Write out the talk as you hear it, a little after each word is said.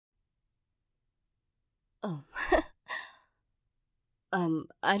Oh,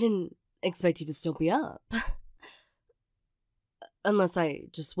 I didn't expect you to still be up. Unless I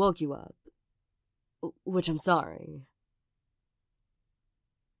just woke you up. Which I'm sorry.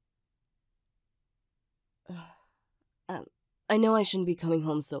 Um, I know I shouldn't be coming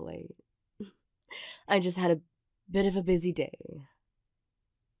home so late. I just had a bit of a busy day.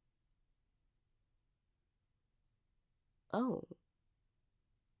 Oh.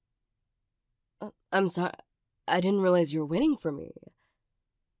 I'm sorry. I didn't realize you were waiting for me.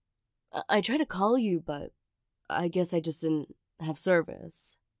 I tried to call you, but I guess I just didn't have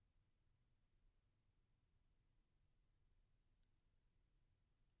service.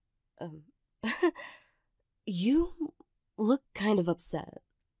 Um, you look kind of upset.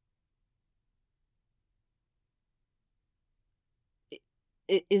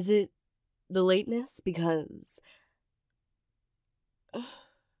 Is it the lateness? Because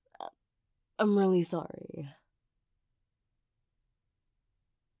I'm really sorry.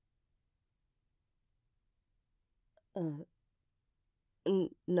 Uh,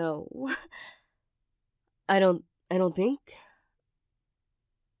 no. I don't think.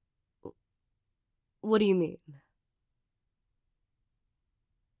 What do you mean?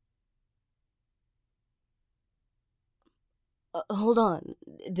 Hold on.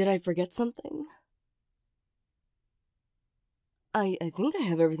 Did I forget something? I think I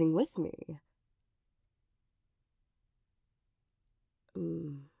have everything with me.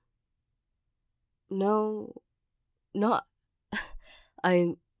 Mm, no, no.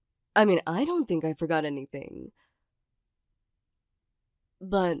 I I mean, I don't think I forgot anything.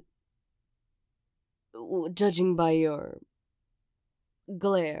 But judging by your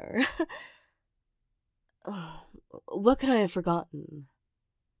glare, what could I have forgotten?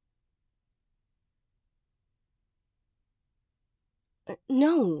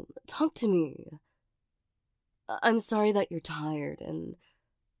 No, talk to me. I'm sorry that you're tired, and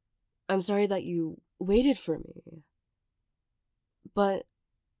I'm sorry that you waited for me. But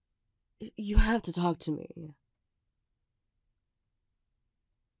you have to talk to me.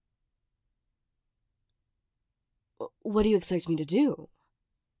 What do you expect me to do?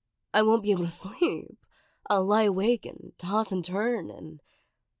 I won't be able to sleep. I'll lie awake and toss and turn, and,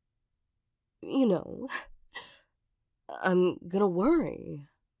 you know, I'm gonna worry.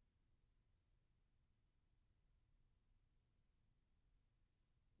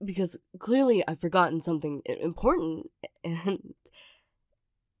 Because clearly I've forgotten something important, and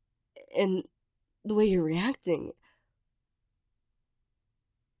and the way you're reacting,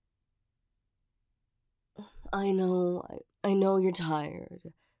 I know you're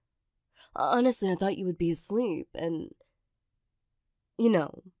tired. Honestly, I thought you would be asleep, and you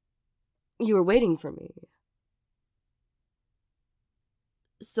know, you were waiting for me.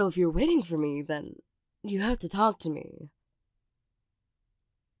 So if you're waiting for me, then you have to talk to me.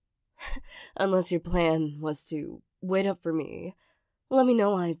 Unless your plan was to wait up for me, let me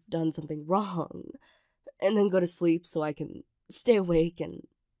know I've done something wrong, and then go to sleep so I can stay awake and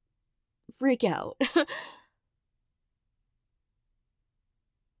freak out.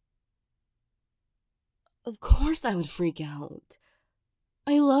 Of course I would freak out.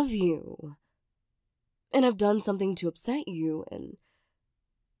 I love you. And I've done something to upset you, and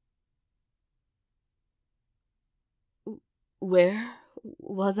where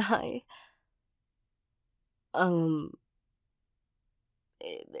was I? Um,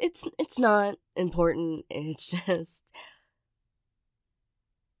 it's not important. It's just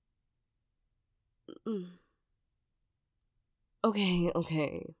mm, okay,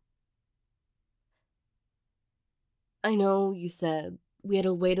 okay. I know you said we had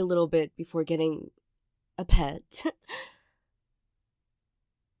to wait a little bit before getting a pet,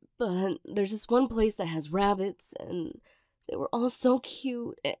 but there's this one place that has rabbits, and they were all so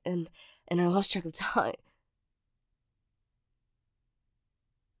cute, and I lost track of time.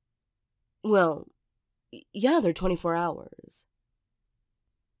 Well, yeah, they're 24 hours.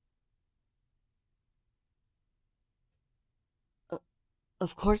 Uh,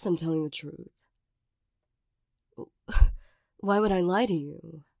 of course, I'm telling the truth. Why would I lie to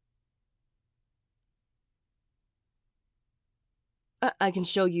you? I can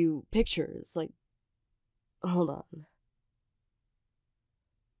show you pictures. Like, hold on.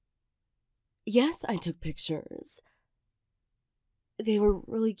 Yes, I took pictures. They were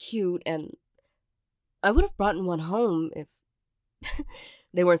really cute, and I would have brought one home if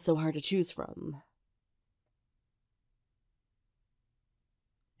they weren't so hard to choose from.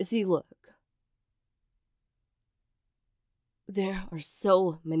 See, look. There are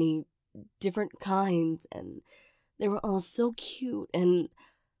so many different kinds, and they were all so cute, and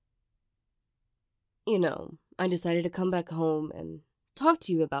I decided to come back home and talk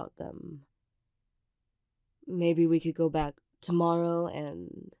to you about them. Maybe we could go back tomorrow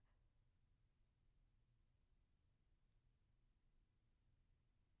and...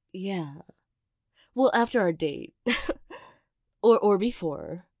 Yeah. Well, after our date. or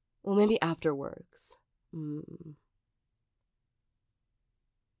before. Well, maybe after works. Mm.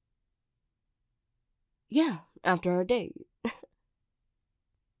 Yeah, after our date.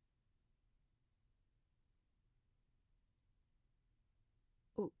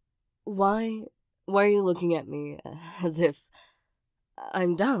 Why? Why are you looking at me as if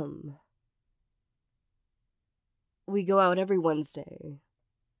I'm dumb? We go out every Wednesday.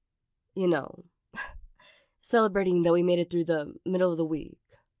 You know, celebrating that we made it through the middle of the week.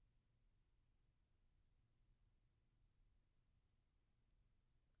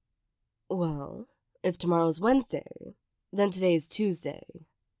 Well, if tomorrow's Wednesday, then today is Tuesday.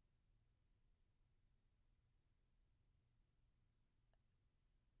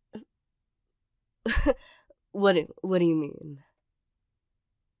 What do you mean?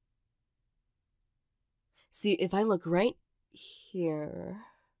 See, if I look right here...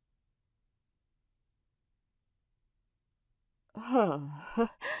 Huh.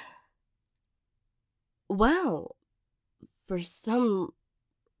 Wow. For some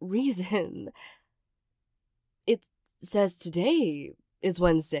reason, it says today is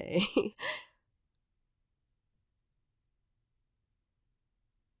Wednesday.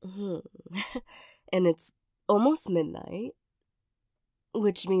 Hmm. And it's almost midnight,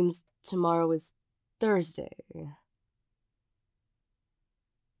 which means tomorrow is Thursday.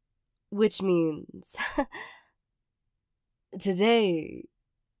 Which means today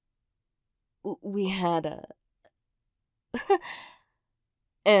we had a...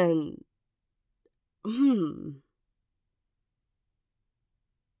 and...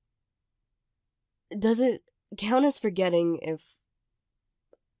 Does it count as forgetting if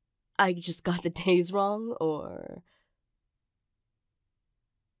I just got the days wrong, or...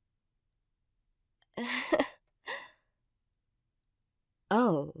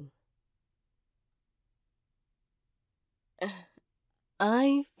 Oh.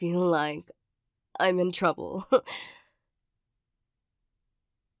 I feel like I'm in trouble.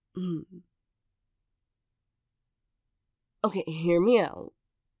 Hmm. Okay, hear me out.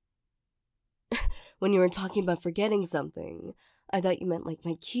 When you were talking about forgetting something, I thought you meant like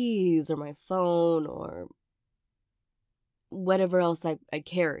my keys or my phone or whatever else I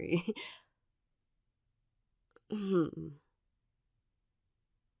carry. Hmm.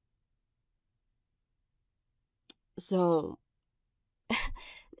 So,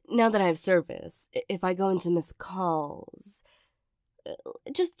 now that I have service, if I go into missed calls,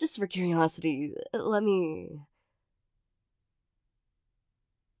 just for curiosity, let me...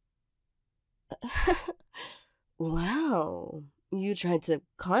 Wow, you tried to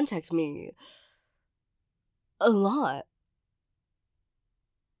contact me a lot.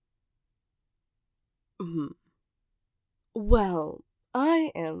 Mhm. Well,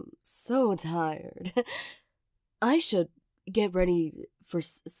 I am so tired. I should get ready for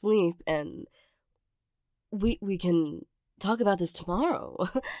sleep and we can talk about this tomorrow.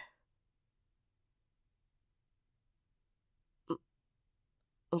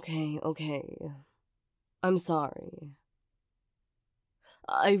 Okay. I'm sorry.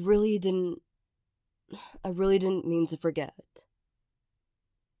 I really didn't I really didn't mean to forget.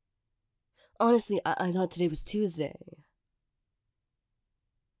 Honestly, I thought today was Tuesday.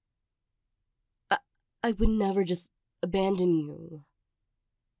 I, I would never just abandon you.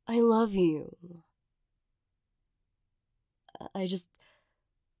 I love you. I just...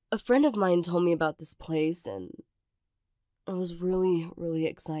 A friend of mine told me about this place and I was really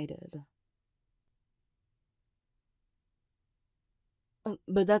excited.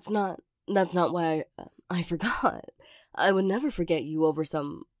 But that's not why I forgot. I would never forget you over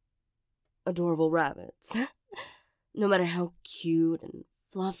some adorable rabbits. No matter how cute and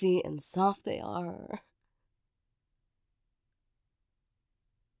fluffy and soft they are.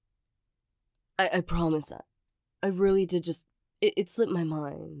 I promise that. I really did just... It slipped my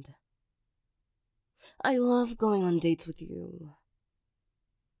mind. I love going on dates with you.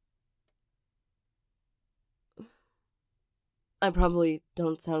 I probably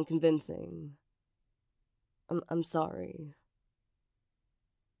don't sound convincing. I'm sorry.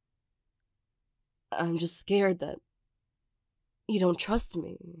 I'm just scared that you don't trust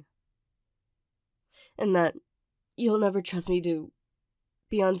me. And that you'll never trust me to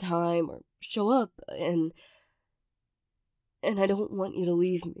be on time or show up, and I don't want you to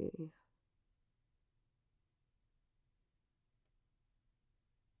leave me.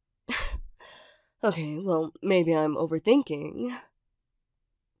 Okay, well, maybe I'm overthinking.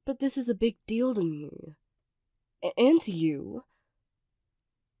 But this is a big deal to me. And to you.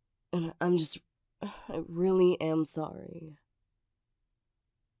 And I really am sorry.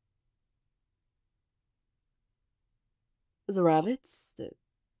 The rabbits,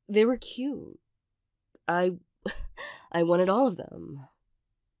 they were cute. I, I wanted all of them.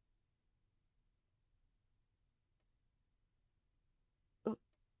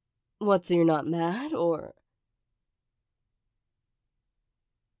 What, so you're not mad, or...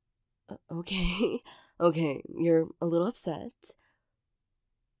 Okay, okay, you're a little upset.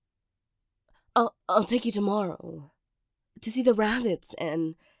 I'll take you tomorrow to see the rabbits,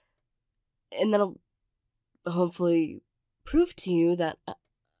 and that'll hopefully prove to you that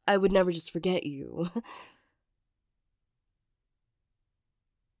I would never just forget you.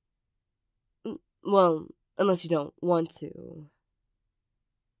 Well, unless you don't want to.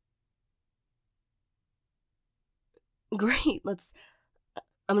 Great,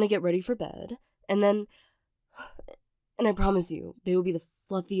 I'm gonna get ready for bed, and then, and I promise you, they will be the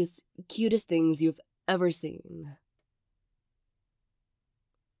fluffiest, cutest things you've ever seen.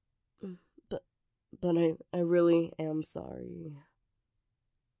 But, but I really am sorry.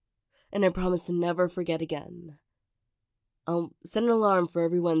 And I promise to never forget again. I'll set an alarm for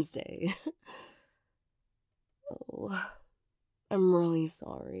every Wednesday. Oh, I'm really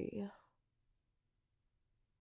sorry.